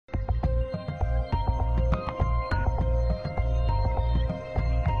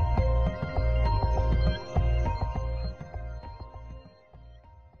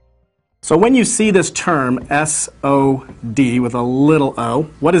So when you see this term, SOD with a little o,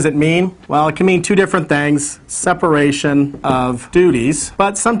 what does it mean? Well, it can mean two different things, separation of duties,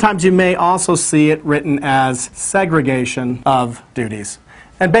 but sometimes you may also see it written as segregation of duties.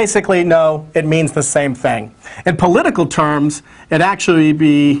 And basically, no, it means the same thing. In political terms, it actually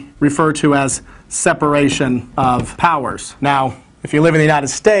be referred to as separation of powers. Now, if you live in the United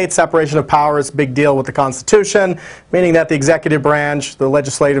States, separation of powers is a big deal with the Constitution, meaning that the executive branch, the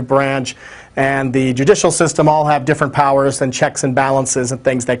legislative branch, and the judicial system all have different powers and checks and balances and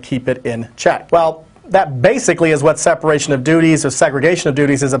things that keep it in check. Well, that basically is what separation of duties or segregation of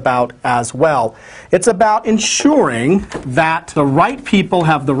duties is about as well. It's about ensuring that the right people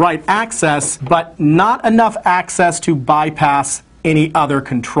have the right access, but not enough access to bypass any other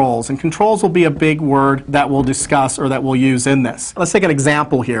controls. And controls will be a big word that we'll discuss or that we'll use in this. Let's take an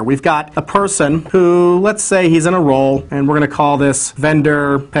example here. We've got a person who, let's say he's in a role, and we're going to call this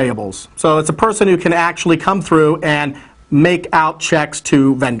vendor payables. So it's a person who can actually come through and make out checks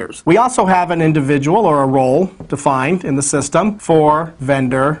to vendors. We also have an individual or a role defined in the system for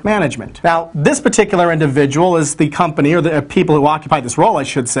vendor management. Now, this particular individual is the company, or the people who occupy this role, I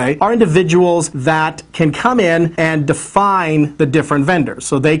should say, are individuals that can come in and define the different vendors.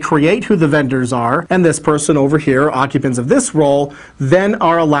 So they create who the vendors are, and this person over here, occupants of this role, then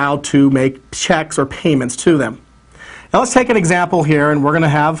are allowed to make checks or payments to them. Now let's take an example here, and we're going to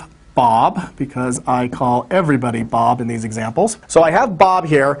have Bob, because I call everybody Bob in these examples. So I have Bob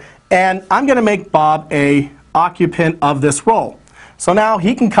here, and I'm going to make Bob a occupant of this role. So now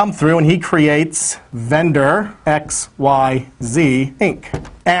he can come through and he creates vendor XYZ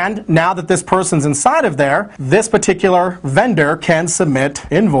Inc. And now that this person's inside of there, this particular vendor can submit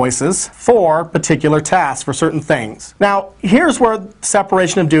invoices for particular tasks, for certain things. Now, here's where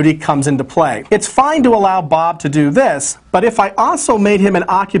separation of duty comes into play. It's fine to allow Bob to do this, but if I also made him an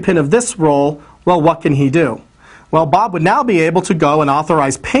occupant of this role, well, what can he do? Well, Bob would now be able to go and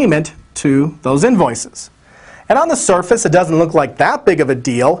authorize payment to those invoices. And on the surface, it doesn't look like that big of a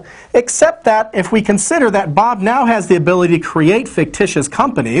deal, except that if we consider that Bob now has the ability to create fictitious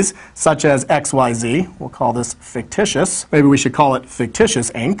companies, such as XYZ, we'll call this fictitious, maybe we should call it Fictitious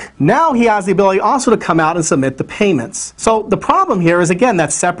Inc. Now he has the ability also to come out and submit the payments. So the problem here is, again,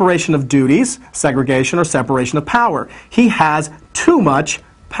 that separation of duties, segregation, or separation of power. He has too much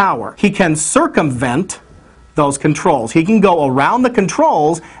power. He can circumvent those controls. He can go around the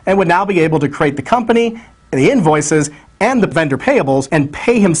controls and would now be able to create the company, the invoices, and the vendor payables, and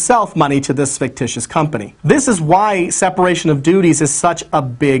pay himself money to this fictitious company. This is why separation of duties is such a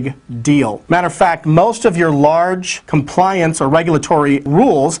big deal. Matter of fact, most of your large compliance or regulatory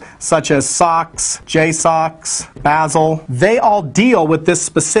rules, such as SOX, JSOX, Basel, they all deal with this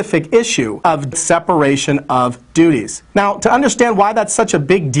specific issue of separation of duties. Now, to understand why that's such a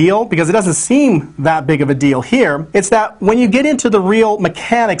big deal, because it doesn't seem that big of a deal here, it's that when you get into the real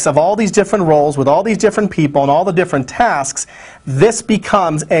mechanics of all these different roles with all these different people and all the different tasks, this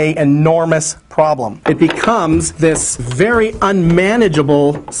becomes an enormous problem. It becomes this very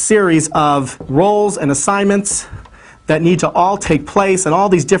unmanageable series of roles and assignments that need to all take place, and all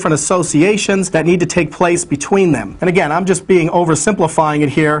these different associations that need to take place between them. And again, I'm just being oversimplifying it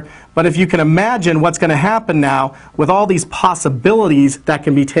here, but if you can imagine what's going to happen now with all these possibilities that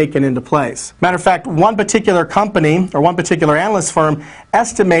can be taken into place. Matter of fact, one particular company or one particular analyst firm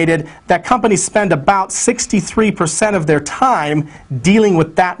estimated that companies spend about 63% of their time dealing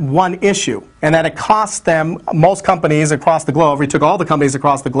with that one issue, and that it costs them, most companies across the globe, we took all the companies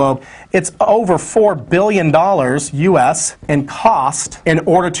across the globe, it's over $4 billion US in cost in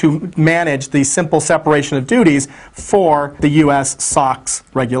order to manage the simple separation of duties for the US SOX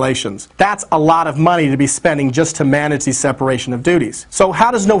regulations. That's a lot of money to be spending just to manage the separation of duties. So how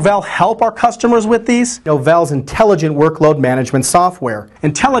does Novell help our customers with these? Novell's intelligent workload management software.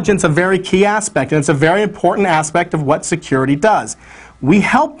 Intelligence is a very key aspect, and it's a very important aspect of what security does. We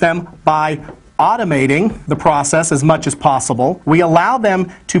help them by automating the process as much as possible. We allow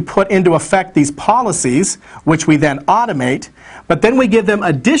them to put into effect these policies, which we then automate, but then we give them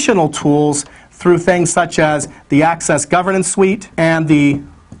additional tools through things such as the Access Governance Suite and the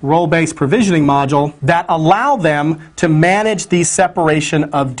role-based provisioning module that allow them to manage the separation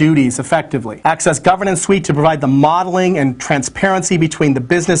of duties effectively. Access Governance Suite to provide the modeling and transparency between the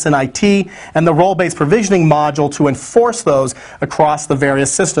business and IT, and the role-based provisioning module to enforce those across the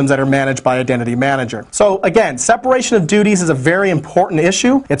various systems that are managed by Identity Manager. So again, separation of duties is a very important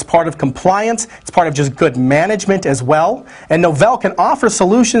issue. It's part of compliance. It's part of just good management as well. And Novell can offer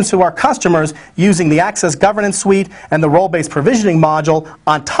solutions to our customers using the Access Governance Suite and the role-based provisioning module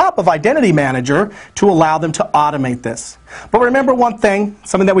on top of Identity Manager to allow them to automate this. But remember one thing,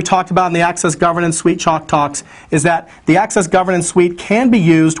 something that we talked about in the Access Governance Suite ChalkTalks, is that the Access Governance Suite can be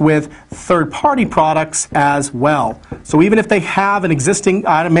used with third-party products as well. So even if they have an existing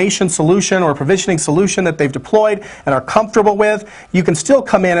automation solution or provisioning solution that they've deployed and are comfortable with, you can still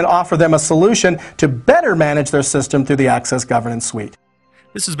come in and offer them a solution to better manage their system through the Access Governance Suite.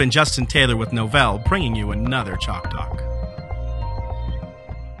 This has been Justin Taylor with Novell, bringing you another Chalk Talk.